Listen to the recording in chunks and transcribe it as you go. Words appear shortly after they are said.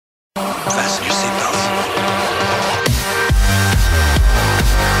Fasten your seatbelts.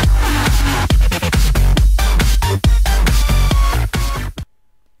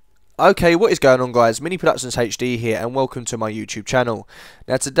 Okay, what is going on, guys? Mini Productions HD here, and welcome to my YouTube channel.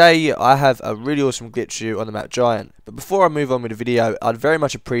 Now today I have a really awesome glitch for you on the map Giant. But before I move on with the video, I'd very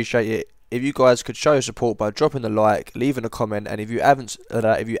much appreciate it if you guys could show your support by dropping a like, leaving a comment, and if you haven't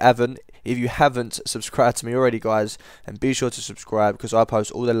subscribed to me already, guys, and be sure to subscribe because I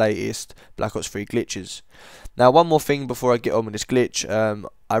post all the latest Black Ops 3 glitches. Now, one more thing before I get on with this glitch.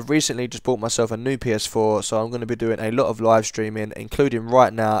 I've recently just bought myself a new PS4, so I'm going to be doing a lot of live streaming, including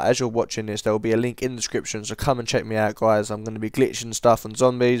right now. As you're watching this, there will be a link in the description, so come and check me out, guys. I'm going to be glitching stuff on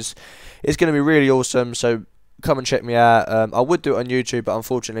zombies. It's going to be really awesome, so come and check me out. I would do it on YouTube, but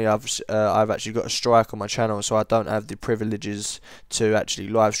unfortunately I've actually got a strike on my channel, so I don't have the privileges to actually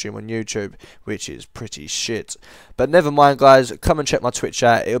live stream on YouTube, which is pretty shit. But never mind, guys, come and check my Twitch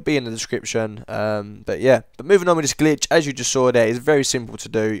out, it'll be in the description. But yeah, but moving on with this glitch, as you just saw there, it's very simple to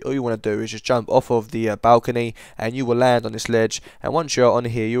do. All you want to do is just jump off of the balcony, and you will land on this ledge, and once you're on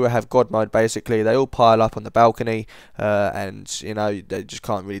here, you will have God mode. Basically, they all pile up on the balcony, and you know, they just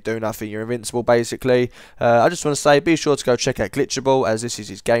can't really do nothing. You're invincible, basically. I just want to say, be sure to go check out Glitchable, as this is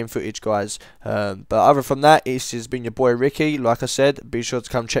his game footage, guys. But other from that, this has been your boy Ricky. Like I said, be sure to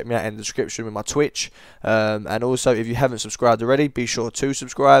come check me out in the description with my Twitch, and also if you haven't subscribed already, be sure to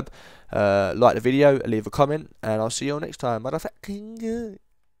subscribe, like the video, leave a comment, and I'll see you all next time. Motherfucking good.